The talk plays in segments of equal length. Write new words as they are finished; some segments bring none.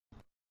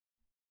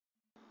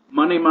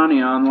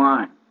Money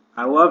online.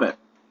 I love it.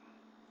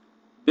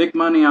 Big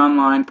money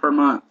online per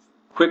month,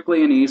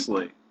 quickly and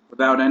easily,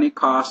 without any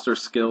cost or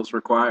skills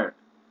required.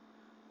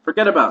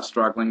 Forget about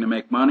struggling to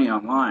make money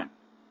online.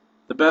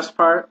 The best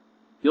part?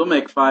 You'll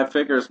make 5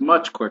 figures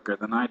much quicker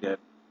than I did.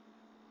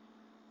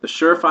 The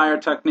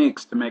surefire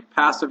techniques to make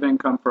passive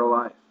income for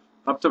life,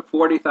 up to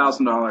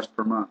 $40,000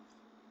 per month.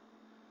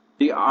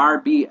 The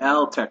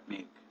RBL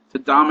technique to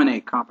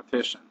dominate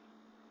competition.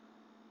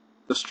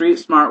 The street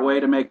smart way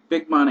to make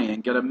big money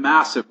and get a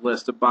massive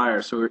list of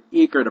buyers who are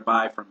eager to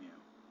buy from you.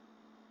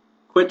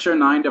 Quit your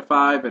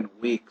 9-to-5 in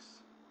weeks.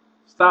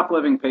 Stop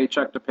living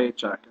paycheck to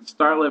paycheck and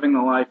start living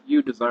the life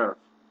you deserve.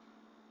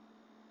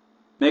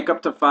 Make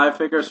up to 5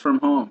 figures from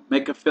home.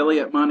 Make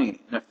affiliate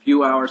money in a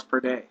few hours per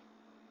day.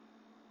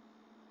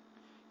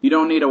 You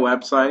don't need a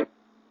website.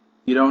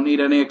 You don't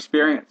need any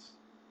experience.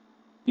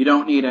 You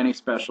don't need any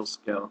special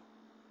skill.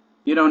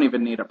 You don't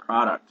even need a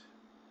product.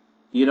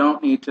 You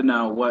don't need to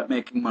know what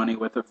making money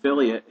with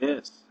affiliate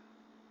is.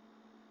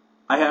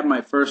 I had my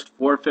first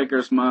 4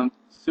 figures month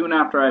soon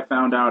after I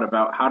found out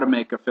about how to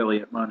make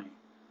affiliate money,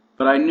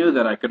 but I knew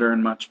that I could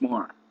earn much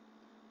more.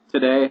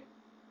 Today,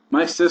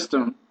 my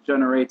system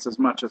generates as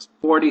much as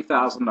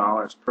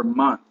 $40,000 per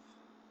month.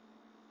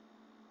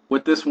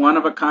 With this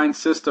one-of-a-kind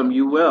system,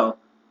 you will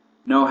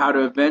know how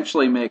to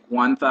eventually make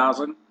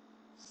 $1,000,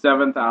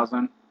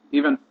 $7,000,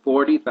 even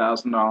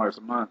 $40,000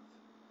 a month.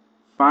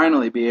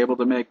 Finally be able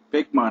to make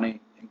big money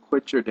and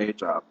quit your day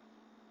job.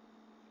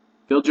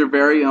 Build your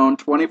very own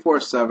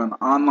 24/7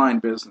 online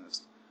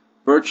business,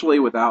 virtually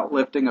without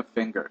lifting a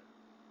finger.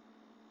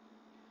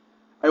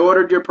 I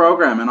ordered your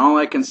program and all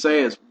I can say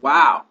is,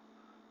 wow,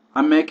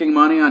 I'm making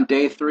money on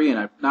day 3 and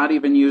I've not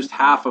even used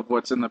half of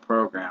what's in the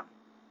program.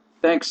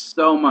 Thanks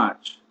so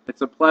much.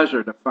 It's a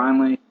pleasure to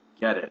finally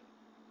get it.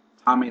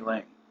 Tommy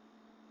Ling.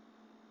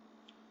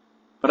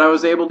 But I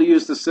was able to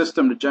use the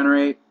system to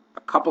generate a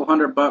couple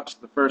 $100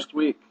 the first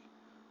week.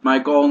 My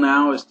goal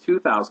now is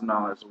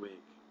 $2,000 a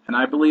week, and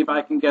I believe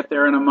I can get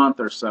there in a month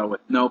or so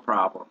with no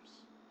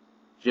problems.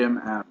 Jim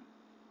M.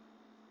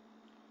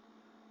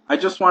 I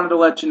just wanted to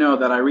let you know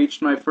that I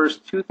reached my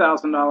first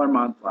 $2,000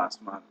 month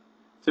last month.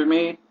 To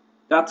me,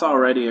 that's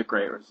already a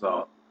great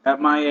result. At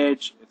my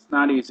age, it's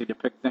not easy to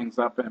pick things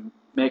up and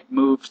make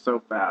moves so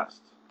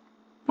fast.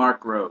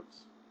 Mark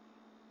Rhodes.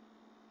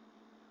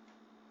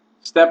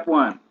 Step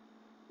 1.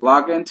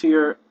 Log into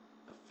your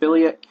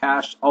Affiliate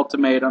Cash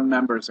Ultimatum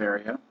members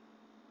area.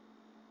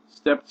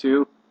 Step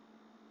 2.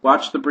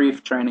 Watch the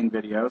brief training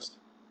videos.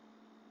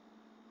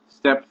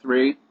 Step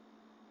 3.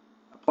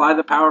 Apply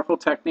the powerful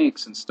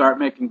techniques and start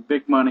making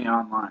big money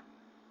online.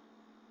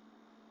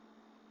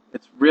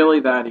 It's really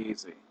that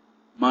easy.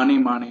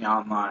 Money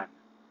online.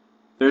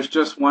 There's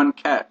just one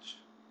catch.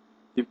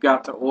 You've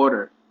got to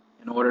order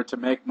in order to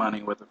make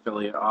money with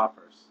affiliate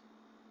offers.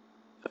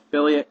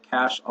 Affiliate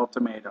Cash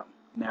Ultimatum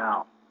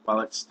now, while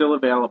it's still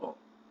available.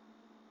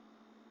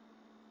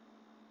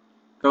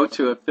 Go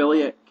to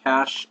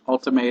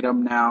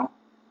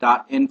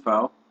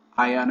affiliatecashultimatumnow.info,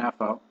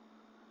 info.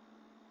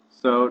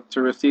 So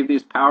to receive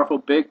these powerful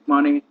big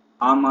money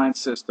online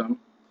system,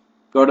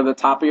 go to the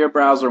top of your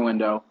browser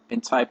window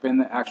and type in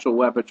the actual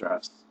web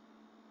address.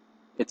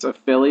 It's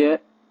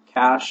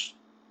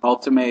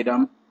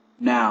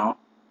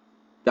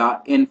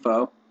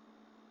affiliatecashultimatumnow.info.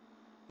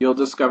 You'll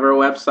discover a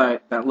website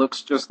that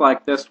looks just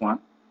like this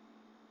one.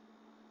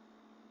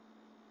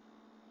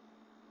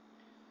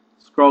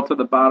 Scroll to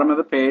the bottom of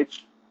the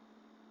page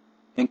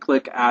and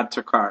click Add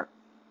to Cart.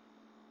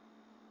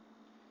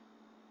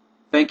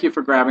 Thank you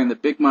for grabbing the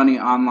big money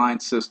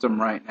online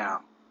system right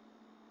now.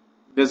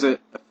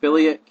 Visit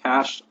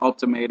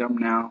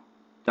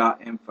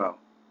affiliatecashultimatumnow.info.